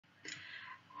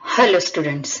Hello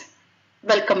students,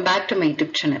 welcome back to my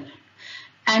YouTube channel,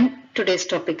 and today's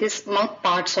topic is mouth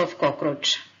parts of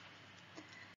cockroach.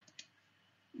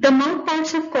 The mouth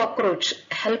parts of cockroach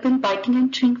help in biting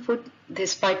and chewing food.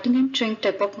 These biting and chewing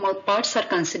type of mouth parts are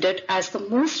considered as the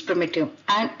most primitive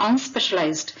and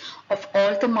unspecialized of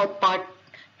all the mouth part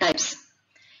types.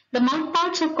 The mouth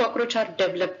parts of cockroach are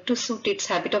developed to suit its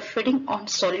habit of feeding on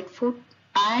solid food,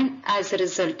 and as a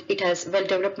result it has well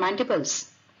developed mandibles.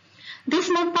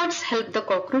 These mouth parts help the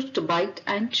cockroach to bite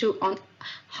and chew on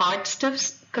hard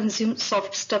stuffs, consume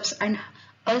soft stuffs, and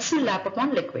also lap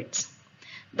upon liquids.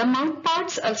 The mouth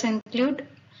parts also include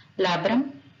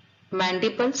labrum,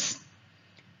 mandibles,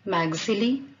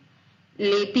 maxillae,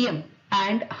 labium,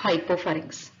 and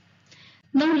hypopharynx.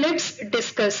 Now let's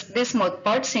discuss these mouth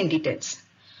parts in details.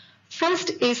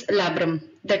 First is labrum.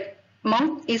 The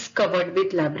mouth is covered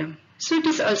with labrum, so it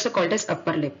is also called as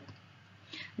upper lip.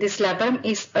 This labrum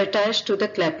is attached to the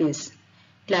clapius.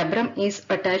 Labrum is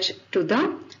attached to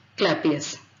the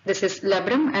clapius. This is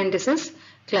labrum and this is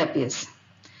clapius.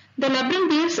 The labrum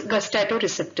bears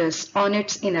gustatoreceptors on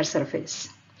its inner surface.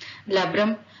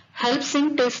 Labrum helps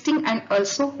in tasting and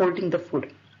also holding the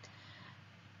food.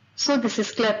 So this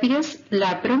is clapius,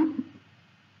 labrum.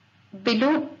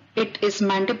 Below it is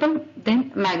mandible,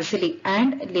 then maxillae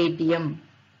and labium.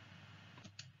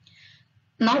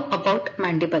 Now about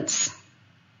mandibles.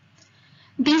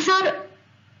 These are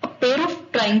a pair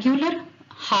of triangular,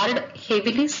 hard,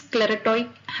 heavily sclerotoid,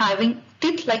 having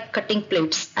teeth-like cutting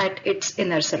plates at its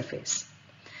inner surface.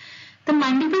 The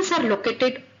mandibles are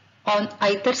located on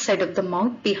either side of the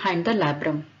mouth behind the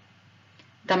labrum.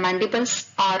 The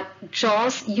mandibles are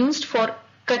jaws used for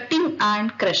cutting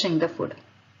and crushing the food.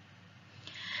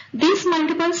 These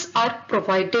mandibles are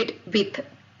provided with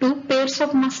two pairs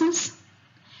of muscles,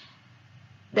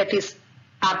 that is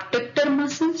abductor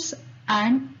muscles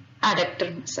and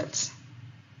adductor muscles.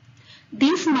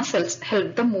 These muscles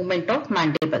help the movement of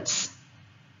mandibles.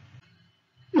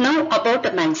 Now about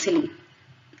maxillae.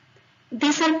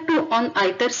 These are two on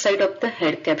either side of the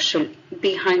head capsule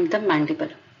behind the mandible.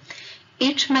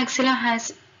 Each maxilla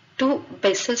has two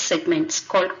basal segments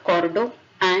called chordo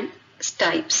and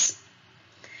stipes.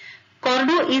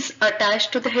 Chordo is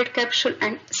attached to the head capsule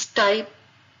and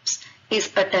stipes is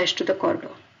attached to the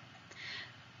chordo.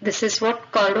 This is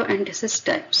what chordo and this is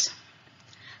stipes.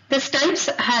 The stipes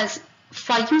has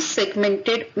 5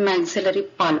 segmented maxillary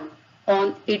pulp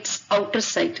on its outer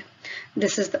side.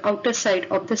 This is the outer side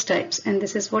of the stipes and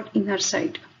this is what inner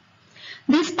side.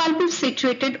 This pulp is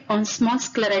situated on small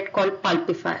scleroid called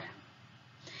pulpifer.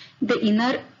 The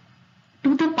inner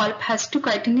to the pulp has two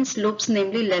chitinous lobes,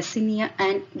 namely Lacinium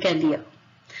and Gallia,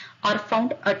 are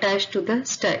found attached to the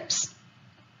stipes.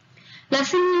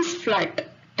 Lacinium is flat,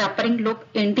 tapering lobe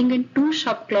ending in two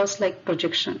sharp claws-like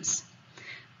projections.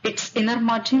 Its inner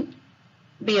margin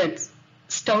bears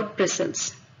stout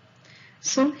bristles.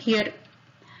 So here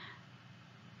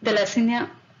the Lacinium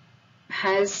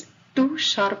has two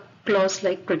sharp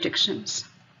claws-like projections.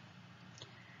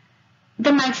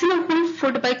 The maxilla hold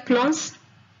food by claws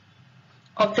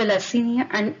of the Lacinium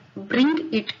and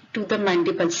bring it to the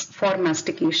mandibles for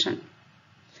mastication.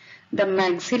 The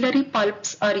maxillary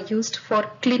pulps are used for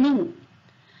cleaning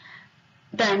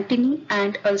the antennae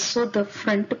and also the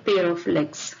front pair of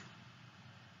legs.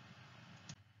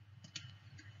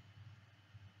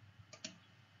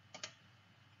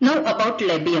 Now about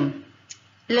labium.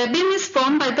 Labium is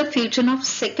formed by the fusion of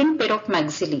second pair of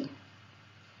maxillae.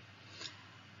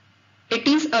 It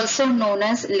is also known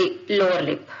as lower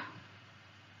lip.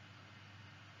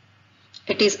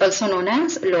 It is also known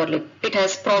as lower lip. It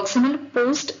has proximal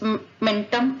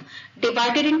post-mentum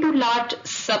divided into large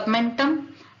submentum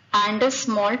and a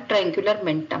small triangular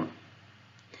mentum.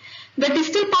 The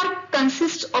distal part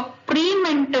consists of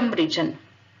prementum region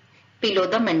below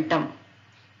the mentum.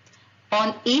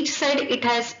 On each side it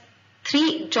has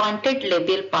 3 jointed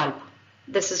labial pulp.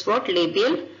 This is what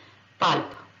labial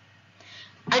pulp.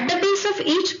 At the base of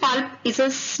each pulp is a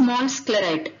small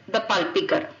scleroid, the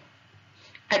pulpiger.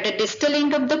 At the distal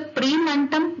end of the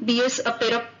prementum bears a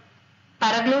pair of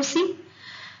paraglossi.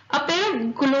 A pair of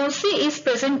glossi is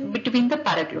present between the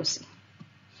paraglossi.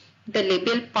 The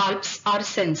labial pulps are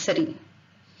sensory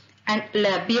and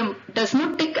labium does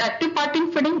not take active part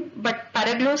in feeding, but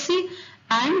paraglossi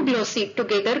and glossi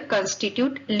together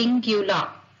constitute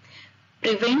lingula,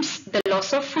 prevents the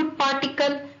loss of food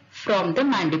particle from the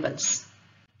mandibles.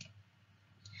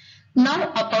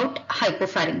 Now about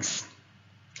hypopharynx.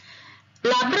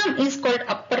 Labrum is called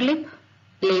upper lip,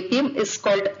 labium is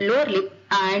called lower lip,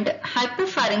 and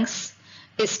hypopharynx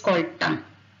is called tongue.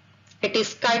 It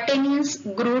is chitinous,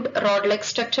 grooved, rod-like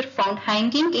structure found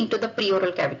hanging into the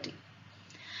preoral cavity.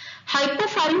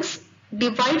 Hypopharynx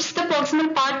divides the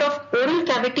proximal part of oral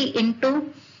cavity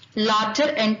into larger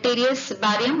anterior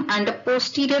barium and a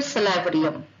posterior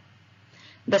salivarium.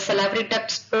 The salivary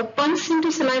duct opens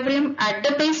into salivarium at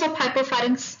the base of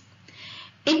hypopharynx.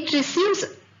 It receives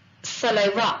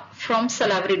saliva from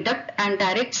salivary duct and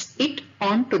directs it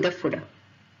on to the food.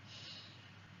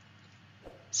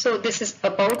 So this is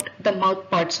about the mouth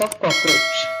parts of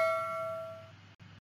cockroach.